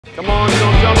Come on,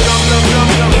 jump, jump, jump, jump,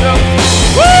 jump, jump, jump.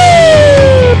 Woo!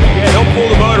 Yeah, he'll pull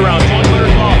the boat around. Trolling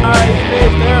motor's off. Nice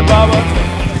fish there,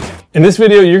 Bubba. In this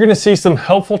video, you're going to see some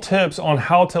helpful tips on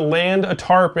how to land a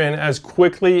tarpon as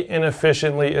quickly and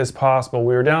efficiently as possible.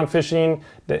 We were down fishing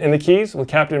in the Keys with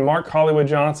Captain Mark Hollywood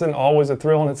Johnson, always a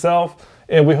thrill in itself.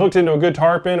 And we hooked into a good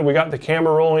tarpon. We got the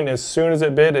camera rolling as soon as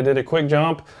it bit. It did a quick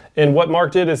jump. And what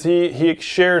Mark did is he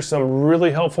shares some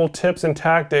really helpful tips and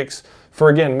tactics for,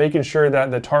 again, making sure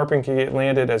that the tarpon can get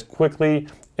landed as quickly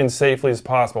and safely as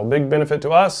possible. Big benefit to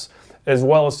us as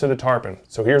well as to the tarpon.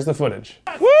 So here's the footage.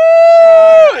 Woo!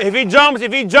 If he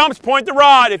jumps, point the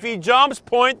rod. If he jumps,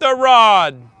 point the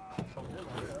rod.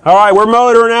 All right, we're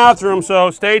motoring after him, so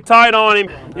stay tight on him.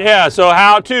 Yeah, so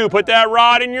how to put that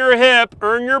rod in your hip,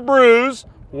 earn your bruise,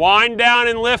 wind down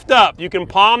and lift up. You can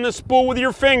palm the spool with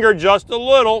your finger just a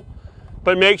little,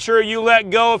 but make sure you let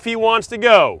go if he wants to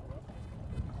go.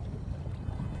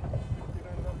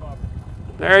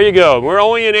 There you go. We're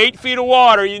only in 8 feet of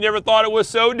water. You never thought it was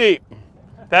so deep.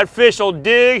 That fish will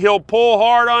dig, he'll pull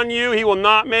hard on you, he will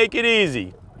not make it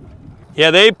easy. Yeah,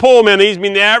 they pull, man.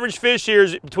 The average fish here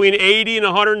is between 80 and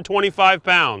 125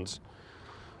 pounds.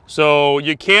 So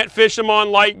you can't fish them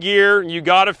on light gear. You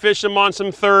got to fish them on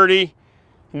some 30.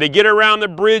 And they get around the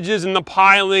bridges and the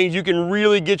pilings, you can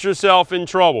really get yourself in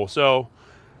trouble. So,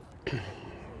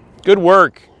 good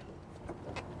work.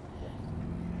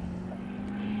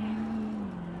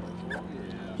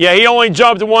 Yeah, he only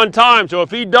jumped one time, so if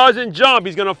he doesn't jump,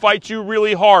 he's going to fight you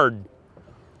really hard.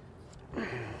 8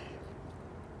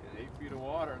 feet of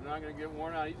water, I'm not going to get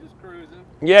worn out, he's just cruising.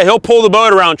 Yeah, he'll pull the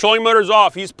boat around. Trolling motor's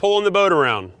off, he's pulling the boat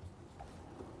around.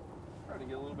 Trying to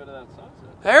get a little bit of that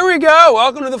sunset. There we go,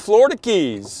 welcome to the Florida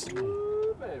Keys.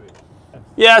 Ooh, baby.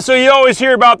 Yeah, so you always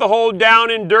hear about the whole down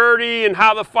and dirty and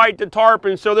how to fight the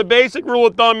tarpon. So the basic rule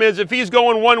of thumb is if he's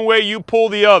going one way, you pull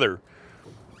the other.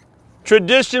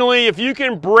 Traditionally, if you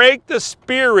can break the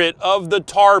spirit of the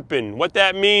tarpon, what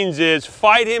that means is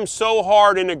fight him so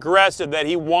hard and aggressive that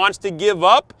he wants to give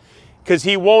up because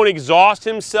he won't exhaust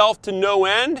himself to no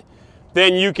end,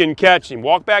 then you can catch him.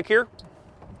 Walk back here.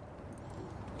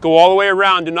 Go all the way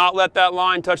around. Do not let that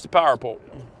line touch the power pole.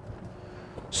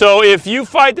 So if you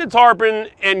fight the tarpon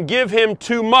and give him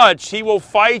too much, he will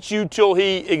fight you till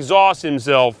he exhausts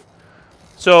himself.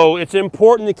 So it's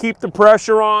important to keep the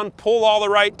pressure on, pull all the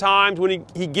right times when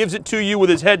he gives it to you with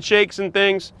his head shakes and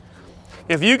things.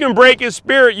 If you can break his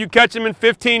spirit, you catch him in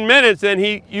 15 minutes, then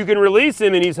you can release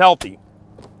him and he's healthy.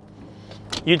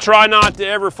 You try not to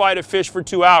ever fight a fish for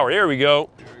 2 hours. There we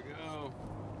go. There we go.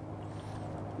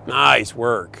 Nice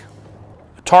work.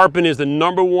 A tarpon is the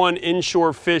 #1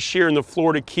 inshore fish here in the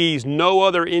Florida Keys. No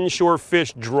other inshore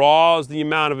fish draws the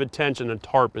amount of attention a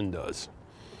tarpon does.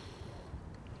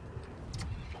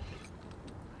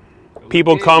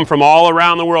 People come from all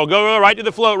around the world. Go right to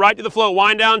the float, right to the float.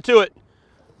 Wind down to it.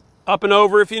 Up and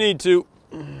over if you need to.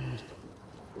 Oh,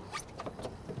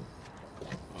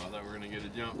 I thought we were going to get a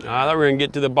jump there. I thought we were going to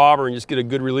get to the bobber and just get a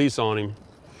good release on him.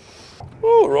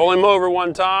 Ooh, roll him over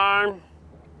one time.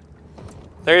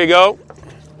 There you go.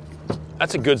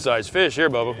 That's a good sized fish here,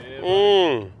 Bubba.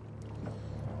 Yeah,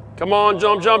 Come on,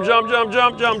 jump, jump, jump, jump,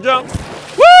 jump, jump, jump.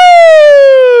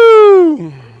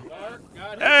 Woo!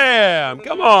 Damn,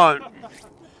 come on.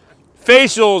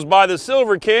 Facials by the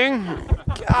Silver King.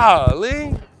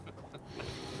 Golly.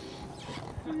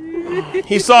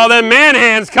 He saw them man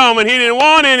hands coming. He didn't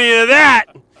want any of that.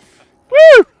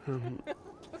 Woo!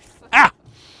 Ah,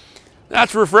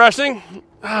 that's refreshing.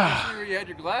 Ah. You had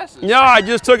your glasses. Yeah, I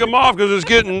just took them off because it's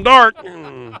getting dark.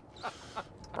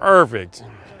 Perfect.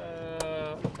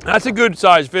 That's a good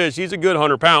sized fish. He's a good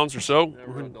 100 pounds or so.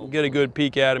 We'll get a good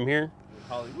peek at him here.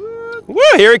 Woo,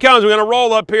 here he comes. We're going to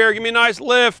roll up here. Give me a nice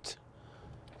lift.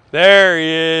 There he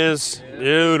is.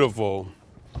 Beautiful.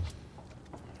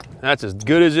 That's as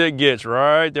good as it gets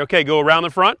right there. Okay, go around the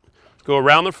front. Go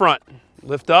around the front.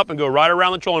 Lift up and go right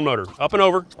around the trolling motor. Up and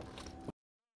over.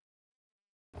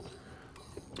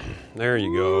 There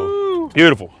you go.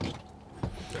 Beautiful.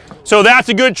 So that's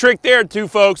a good trick there too,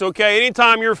 folks, okay?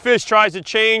 Anytime your fish tries to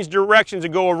change directions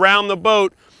and go around the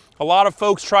boat, a lot of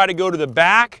folks try to go to the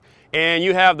back and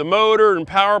you have the motor and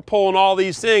power pole and all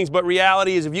these things, but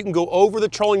reality is if you can go over the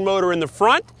trolling motor in the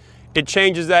front, it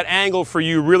changes that angle for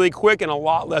you really quick and a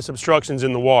lot less obstructions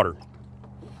in the water.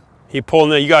 He pulling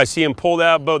that, you guys see him pull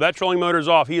that boat. That trolling motor's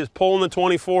off. He is pulling the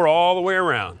 24 all the way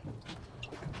around.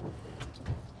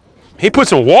 He put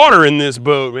some water in this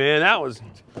boat, man. That was...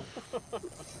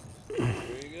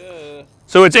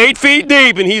 So it's 8 feet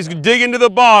deep and he's digging to the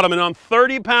bottom, and on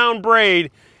 30-pound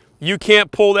braid, you can't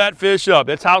pull that fish up.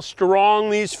 That's how strong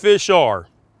these fish are.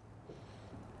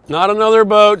 Not another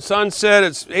boat. Sunset.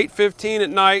 It's 8:15 at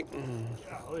night.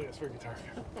 Golly, that's freaking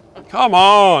tarpon. Come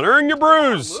on, earn your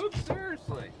bruise. Look,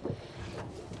 seriously.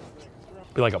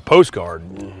 Be like a postcard.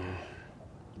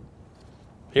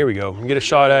 Here we go. Get a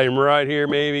shot at him right here,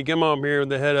 maybe. Come on here with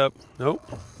the head up. Nope.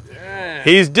 Yeah.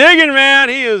 He's digging, man.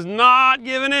 He is not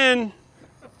giving in.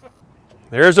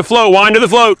 There's the float. Wind to the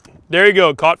float. There you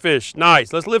go. Caught fish.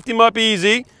 Nice. Let's lift him up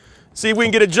easy. See if we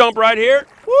can get a jump right here.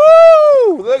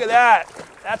 Woo! Look at that.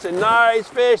 That's a nice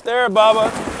fish there,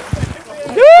 Bubba.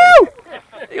 Woo!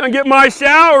 You're going to get my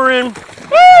shower in.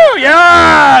 Woo!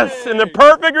 Yes! And the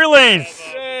perfect release.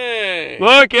 Hey.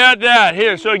 Look at that.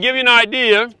 Here, so to give you an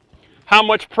idea how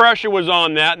much pressure was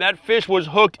on that, that fish was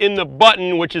hooked in the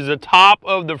button, which is the top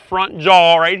of the front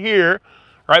jaw right here,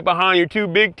 right behind your two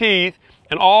big teeth.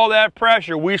 And all that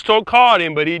pressure, we still caught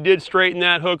him, but he did straighten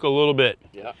that hook a little bit.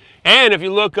 Yeah. And if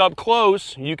you look up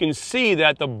close, you can see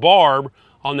that the barb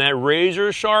on that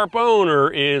razor sharp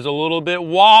owner is a little bit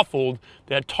waffled.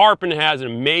 That tarpon has an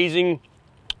amazing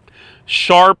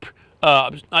sharp,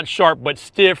 not sharp, but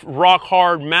stiff, rock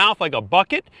hard mouth like a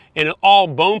bucket, and it all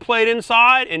bone plate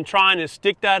inside, and trying to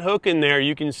stick that hook in there,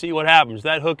 you can see what happens.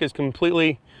 That hook is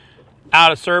completely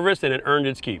out of service and it earned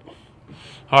its keep.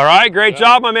 All right, great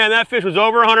job, my man. That fish was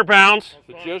over 100 pounds.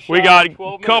 We got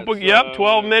a couple,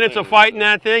 12 minutes of fighting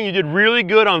that thing. You did really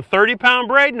good on 30-pound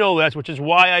braid, no less, which is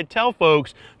why I tell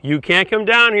folks you can't come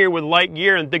down here with light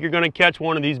gear and think you're going to catch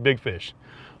one of these big fish.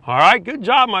 All right, good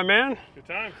job, my man. Good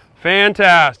time.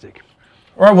 Fantastic.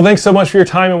 All right, well, thanks so much for your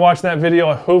time and watching that video.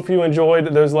 I hope you enjoyed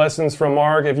those lessons from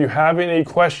Mark. If you have any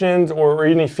questions or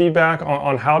any feedback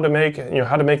on how to make,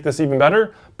 how to make this even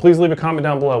better, please leave a comment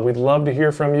down below. We'd love to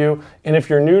hear from you. And if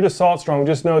you're new to Salt Strong,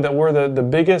 just know that we're the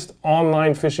biggest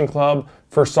online fishing club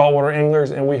for saltwater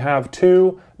anglers, and we have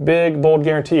two big, bold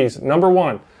guarantees. Number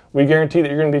one, we guarantee that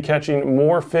you're going to be catching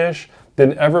more fish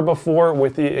than ever before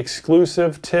with the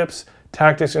exclusive tips,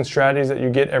 tactics, and strategies that you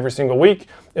get every single week.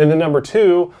 And then number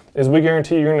two is we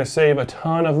guarantee you're going to save a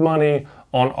ton of money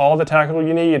on all the tackle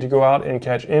you need to go out and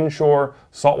catch inshore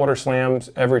saltwater slams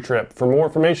every trip. For more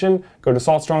information, go to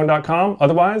saltstrong.com.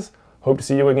 Otherwise, hope to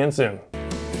see you again soon.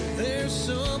 There's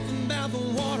something about the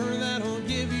water that'll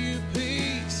give you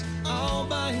peace, all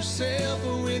by yourself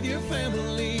or with your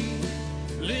family.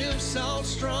 Live Salt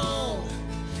Strong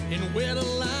and wear the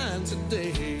line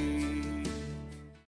today.